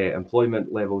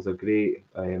 employment levels are great.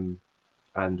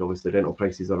 And obviously rental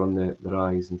prices are on the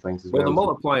rise and things as well. Well, the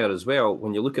multiplier as well,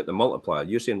 when you look at the multiplier,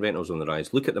 you're saying rentals on the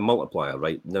rise. Look at the multiplier,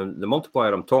 right? The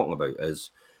multiplier I'm talking about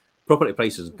is property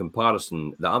prices in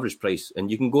comparison, the average price.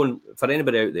 And you can go, for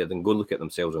anybody out there, then go look at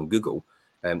themselves on Google.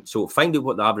 So find out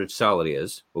what the average salary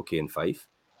is, in Fife,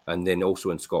 and then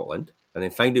also in Scotland. And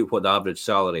then find out what the average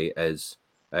salary is,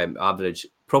 average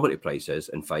property price is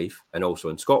in Fife, and also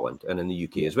in Scotland and in the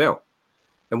UK as well.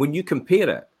 And when you compare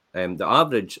it, the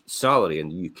average salary in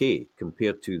the UK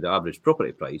compared to the average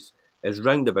property price is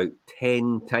round about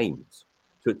 10 times.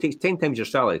 So it takes 10 times your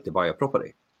salary to buy a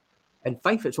property. In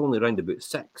Fife, it's only round about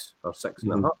 6 or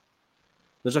 6.5.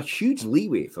 There's a huge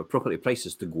leeway for property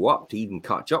prices to go up to even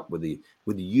catch up with the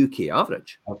UK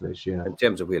average. In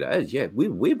terms of where it is. Yeah,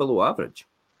 we're way below average.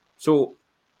 So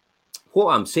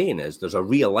what I'm saying is there's a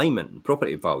realignment in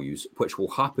property values which will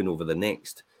happen over the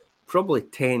next probably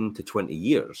 10 to 20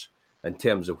 years. In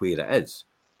terms of where it is.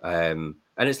 And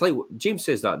it's like James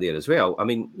says that there as well. I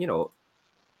mean,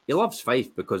 he loves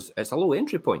Fife because it's a low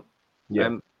entry point. Yeah.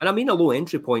 And I mean a low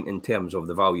entry point in terms of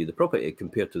the value of the property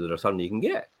compared to the return you can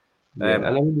get. And I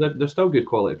mean, they're still good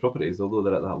quality properties, although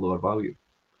they're at that lower value.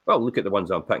 Well, look at the ones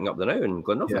I'm picking up there now in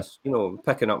Glenrothes. Yeah.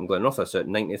 Picking up in Glenrothes at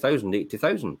 90,000,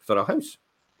 80,000 for a house.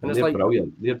 And it's they're like,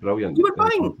 brilliant. They're brilliant. You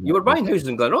were buying houses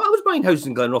in Glenrothes. I was buying houses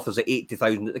in Glenrothes at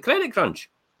 80,000 at the credit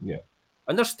crunch. Yeah.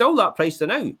 And they're still that price to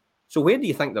now. So where do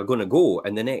you think they're going to go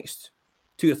in the next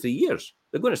 2 or 3 years?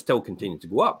 They're going to still continue to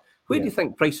go up. Where do you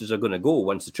think prices are going to go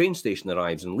once the train station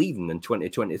arrives and leaving in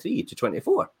 2023 to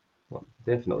 24? Well,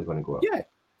 definitely going to go up. Yeah,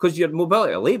 because your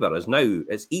mobility of labour is now,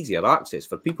 it's easier access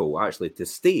for people actually to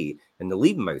stay in the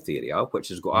Levenmouth area, which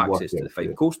has got access to the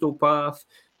Fife Coastal Path,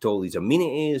 to all these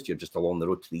amenities. You're just along the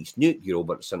road to the East Neuk, you're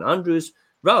over to St Andrews,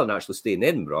 rather than actually stay in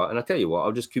Edinburgh. And I tell you what,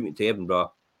 I'll just commute to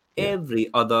Edinburgh every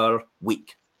other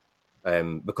week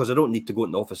because I don't need to go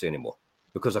in the office anymore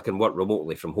because I can work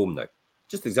remotely from home now.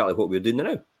 Just exactly what we're doing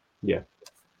now. Yeah.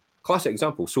 Classic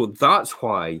example. So that's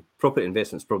why property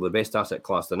investment is probably the best asset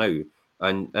class to now.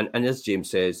 And as James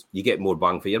says, you get more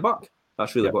bang for your buck.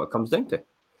 That's really what it comes down to.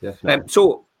 Definitely.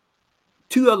 So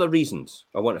 2 other reasons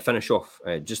I want to finish off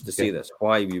just to say this,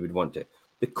 why we would want it.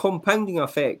 The compounding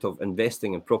effect of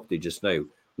investing in property just now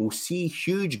will see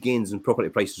huge gains in property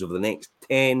prices over the next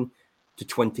 10 to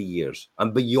 20 years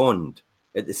and beyond,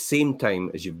 at the same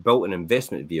time as you've built an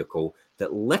investment vehicle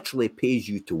that literally pays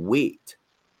you to wait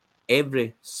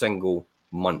every single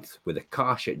month with the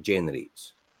cash it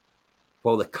generates,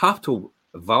 while the capital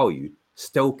value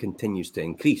still continues to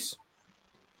increase.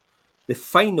 The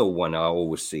final one I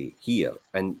always say here,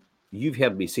 and you've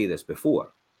heard me say this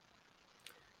before,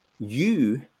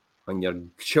 you and your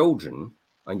children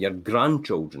and your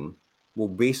grandchildren will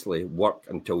basically work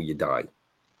until you die.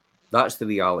 That's the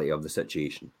reality of the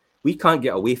situation. We can't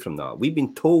get away from that. We've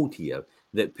been told here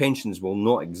that pensions will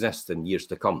not exist in years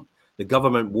to come. The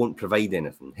government won't provide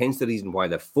anything. Hence the reason why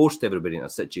they've forced everybody in a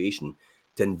situation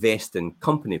to invest in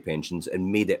company pensions and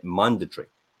made it mandatory.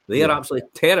 They are absolutely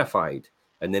terrified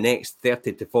in the next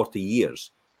 30 to 40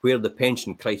 years where the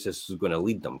pension crisis is going to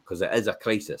lead them, because it is a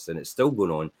crisis and it's still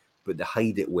going on, but they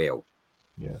hide it well.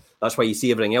 Yeah, that's why you see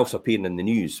everything else appearing in the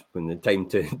news when it's time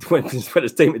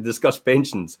to discuss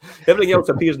pensions. Everything else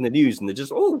appears in the news, and they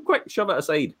just quick shove it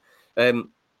aside.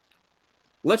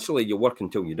 Literally, you work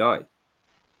until you die.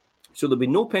 So there'll be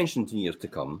no pensions in years to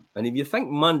come. And if you think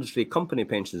mandatory company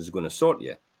pensions is going to sort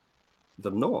you,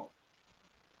 they're not.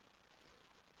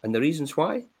 And the reasons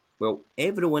why? Well,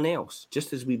 everyone else,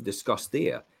 just as we've discussed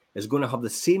there, is going to have the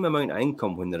same amount of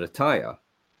income when they retire,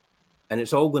 and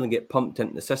it's all going to get pumped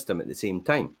into the system at the same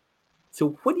time.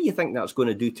 So what do you think that's going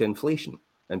to do to inflation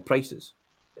and prices?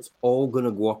 It's all going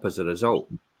to go up as a result.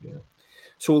 Yeah.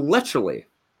 So literally,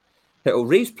 it'll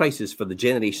raise prices for the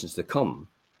generations to come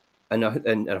and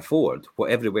afford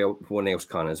what everyone else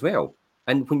can as well.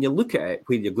 And when you look at it,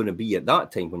 where you're going to be at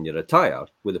that time when you retire,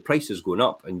 with the prices going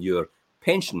up and your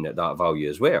pension at that value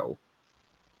as well,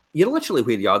 you're literally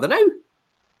where you are now.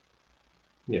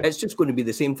 Yeah. It's just going to be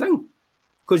the same thing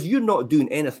because you're not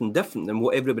doing anything different than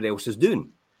what everybody else is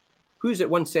doing. Who's it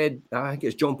once said, I think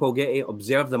it's John Paul Getty,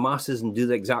 observe the masses and do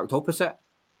the exact opposite.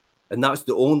 And that's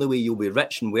the only way you'll be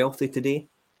rich and wealthy today.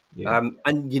 Yeah.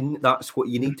 That's what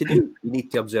you need to do. You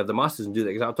need to observe the masses and do the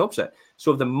exact opposite.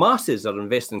 So if the masses are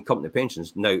investing in company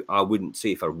pensions, now I wouldn't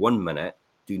say for 1 minute,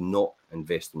 do not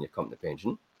invest in your company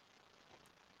pension.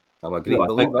 I'm a great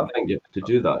believer. I think you have to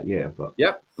do that, yeah. But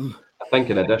yep. I think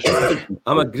in addition,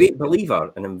 I'm a great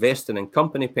believer in investing in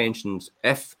company pensions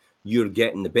if you're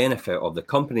getting the benefit of the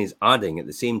companies adding at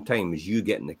the same time as you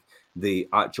getting the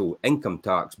actual income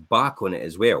tax back on it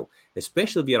as well,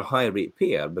 especially if you're a higher rate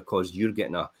payer, because you're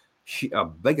getting a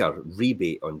bigger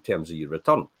rebate on terms of your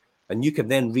return. And you can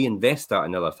then reinvest that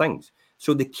in other things.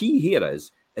 So the key here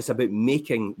is it's about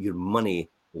making your money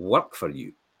work for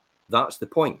you. That's the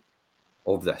point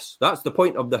of this. That's the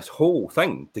point of this whole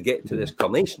thing to get to this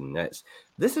culmination.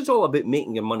 This is all about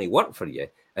making your money work for you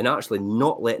and actually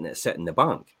not letting it sit in the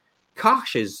bank.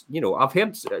 Cash is, I've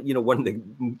heard, one of the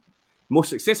most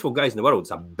successful guys in the world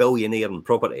is a billionaire in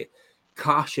property.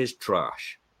 Cash is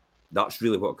trash. That's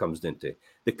really what it comes down to.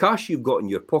 The cash you've got in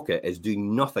your pocket is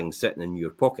doing nothing sitting in your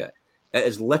pocket. It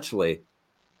is literally,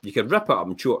 you can rip it up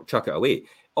and chuck it away.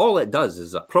 All it does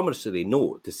is a promissory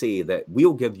note to say that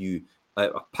we'll give you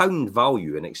a pound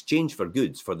value in exchange for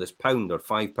goods for this £1 or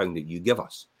 £5 that you give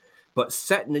us. But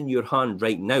sitting in your hand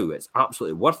right now, it's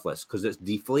absolutely worthless because it's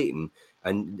deflating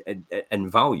in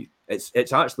value.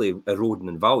 It's actually eroding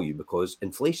in value because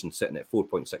inflation's sitting at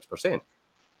 4.6%.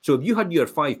 So if you had your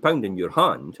 £5 in your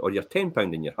hand or your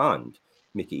 £10 in your hand,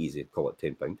 make it easy, call it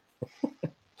 £10,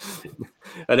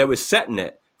 and it was sitting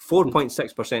at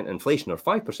 4.6% inflation or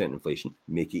 5% inflation,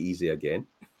 make it easy again.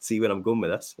 See where I'm going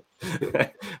with this?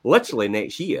 Literally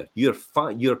next year, your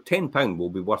 £10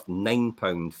 will be worth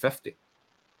 £9.50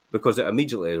 because it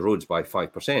immediately erodes by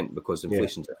 5% because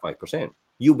inflation's at 5%.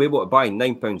 You'll be able to buy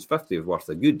 £9.50 worth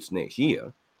of goods next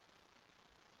year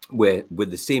with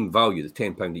the same value, the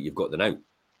 £10 that you've got now.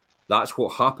 That's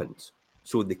what happens.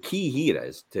 So the key here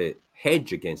is to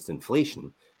hedge against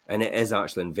inflation, and it is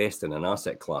actually investing in an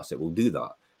asset class that will do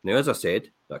that. Now, as I said,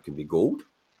 that can be gold,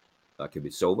 that could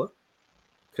be silver.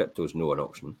 Crypto's not an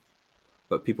option,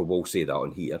 but people will say that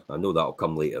on here. I know that'll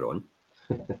come later on.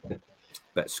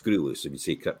 Bit screw loose if you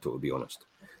say crypto, to be honest.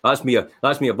 That's me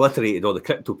obliterated all the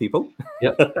crypto people.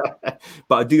 Yep.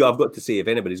 But I've got to say, if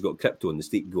anybody's got crypto in the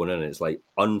state going in, it's like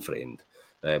unfriend,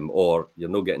 or you're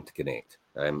not getting to connect.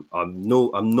 I'm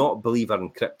not a believer in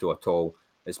crypto at all.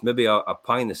 It's maybe a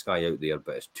pie in the sky out there,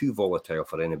 but it's too volatile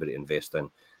for anybody to invest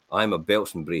in. I'm a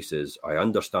belts and braces. I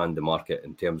understand the market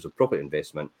in terms of property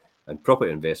investment, and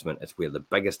property investment is where the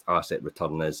biggest asset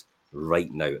return is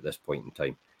right now at this point in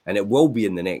time. And it will be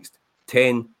in the next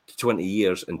 10 to 20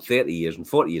 years and 30 years and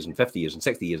 40 years and 50 years and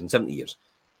 60 years and 70 years.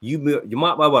 You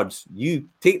mark my words. You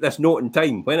take this note in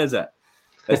time. When is it?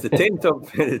 It's the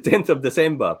 10th of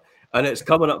December, and it's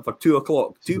coming up for 2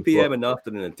 p.m. in the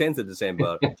afternoon, the 10th of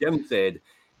December. Jim said,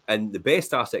 and the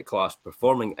best asset class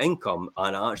performing income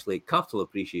and actually capital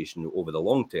appreciation over the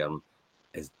long term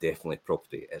is definitely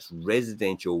property. It's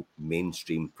residential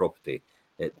mainstream property.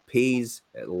 It pays,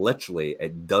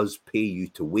 it does pay you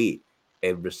to wait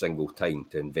every single time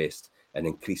to invest and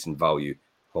increase in value,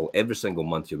 while every single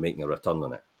month you're making a return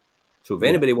on it. So if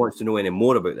anybody wants to know any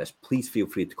more about this, please feel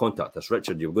free to contact us.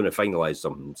 Richard, you're going to finalise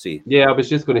something and say. Yeah, I was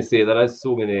just going to say there is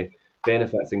so many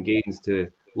benefits and gains to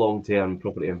long-term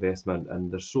property investment,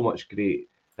 and there's so much great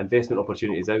investment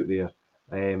opportunities out there.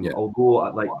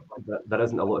 Although there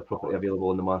isn't a lot of property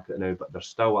available in the market now, but there's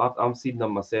still, I'm seeing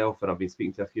them myself, and I've been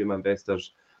speaking to a few of my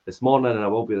investors this morning, and I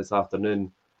will be this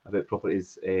afternoon, about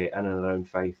properties in and around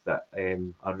Fife that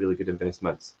are really good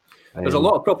investments. There's a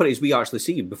lot of properties we actually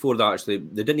see before they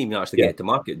didn't even actually get to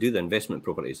market, do the investment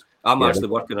properties. I'm actually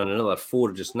working on another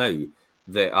 4 just now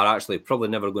that are actually probably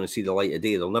never going to see the light of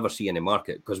day. They'll never see any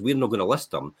market because we're not going to list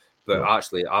them, but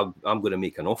actually I'm going to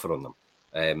make an offer on them.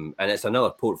 And it's another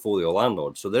portfolio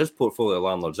landlord. So there's portfolio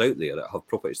landlords out there that have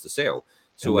properties to sell.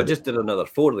 So I just did another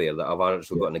 4 there that I've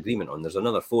actually got an agreement on. There's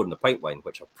another 4 in the pipeline,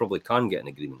 which I probably can get an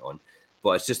agreement on.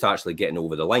 but it's just actually getting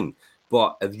over the line.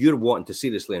 But if you're wanting to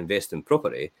seriously invest in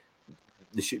property,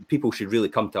 people should really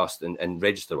come to us and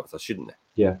register with us, shouldn't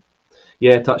they?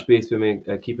 Yeah, touch base with me,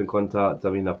 keep in contact. I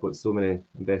mean, I've got so many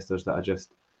investors that I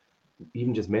just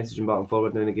messaging back and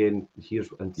forward now and again,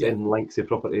 and sending links to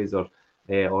properties, or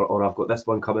I've got this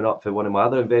one coming up for one of my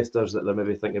other investors that they're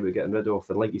maybe thinking about getting rid of,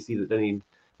 and like you see, that didn't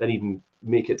even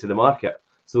make it to the market.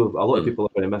 So a lot of people are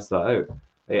going to miss that out.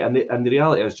 And the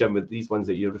reality is, Jim, with these ones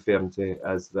that you're referring to,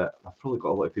 is that I've probably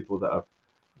got a lot of people that are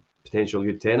potential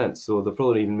good tenants, so they'll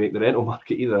probably not even make the rental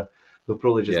market either. They'll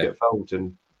probably just get filled, and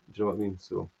do you know what I mean?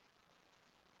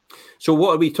 So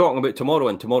what are we talking about tomorrow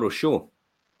in tomorrow's show?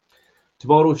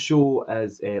 Tomorrow's show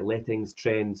is lettings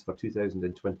trends for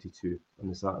 2022 on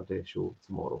the Saturday show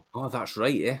tomorrow. Oh, that's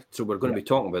right, yeah. So we're going to be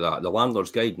talking about that, the Landlord's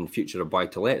Guide and Future of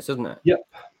Buy-to-Lets, isn't it? Yep.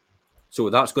 So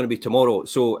that's going to be tomorrow.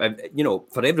 So,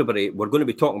 for everybody, we're going to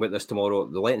be talking about this tomorrow,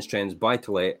 the lettings trends,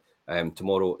 buy-to-let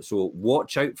tomorrow. So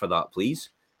watch out for that,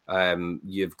 please.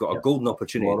 You've got a golden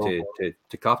opportunity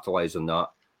to capitalise on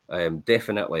that,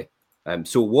 definitely.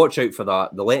 So watch out for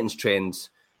that, the lettings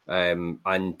trends and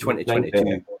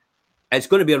 2022. It's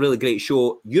going to be a really great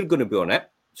show. You're going to be on it.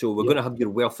 So we're going to have your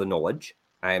wealth of knowledge.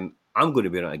 I'm going to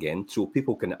be on it again. So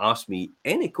people can ask me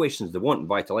any questions they want in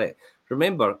buy-to-let.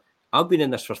 Remember, I've been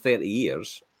in this for 30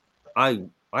 years. I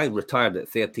retired at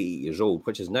 38 years old,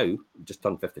 which is now, just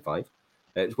turned 55,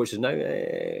 which is now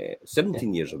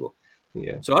 17 years ago.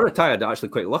 Yeah. So I retired actually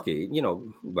quite lucky,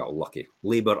 lucky.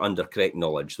 Labour under correct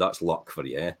knowledge. That's luck for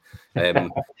you.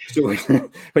 So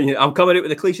I'm coming out with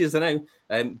the cliches now.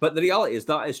 But the reality is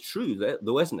that is true,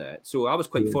 though, isn't it? So I was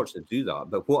quite fortunate to do that.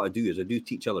 But what I do is I do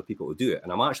teach other people to do it.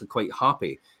 And I'm actually quite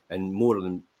happy and more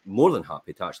than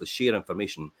happy to actually share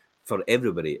information for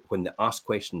everybody when they ask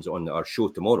questions on our show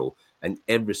tomorrow and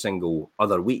every single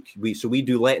other week. We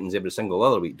do lettings every single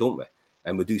other week, don't we?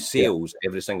 And we do sales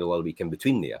every single other week in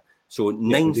between there. So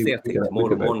 9:30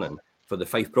 tomorrow morning for the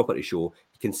Fife Property Show.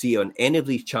 You can see on any of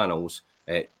these channels.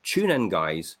 Tune in,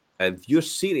 guys. If you're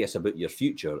serious about your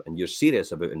future and you're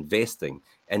serious about investing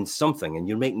in something and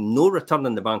you're making no return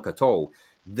in the bank at all,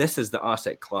 this is the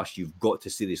asset class you've got to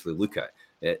seriously look at.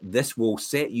 This will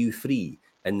set you free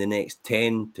in the next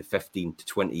 10 to 15 to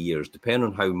 20 years, depending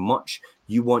on how much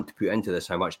you want to put into this,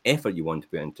 how much effort you want to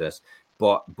put into this.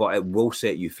 But it will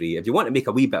set you free. If you want to make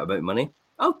a wee bit amount of money,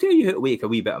 I'll tell you how to make a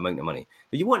wee bit amount of money.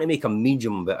 If you want to make a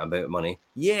medium bit amount of money,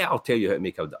 I'll tell you how to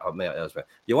make a amount as well.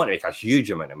 If you want to make a huge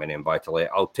amount of money in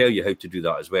buy-to-let, I'll tell you how to do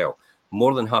that as well.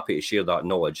 More than happy to share that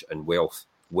knowledge and wealth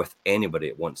with anybody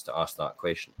that wants to ask that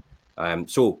question.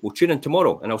 So we'll tune in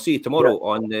tomorrow, and I'll see you tomorrow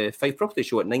on the Fife Property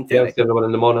Show at 9:30. Yeah, see everyone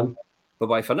in the morning.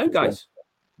 Bye-bye for now, guys.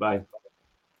 Bye.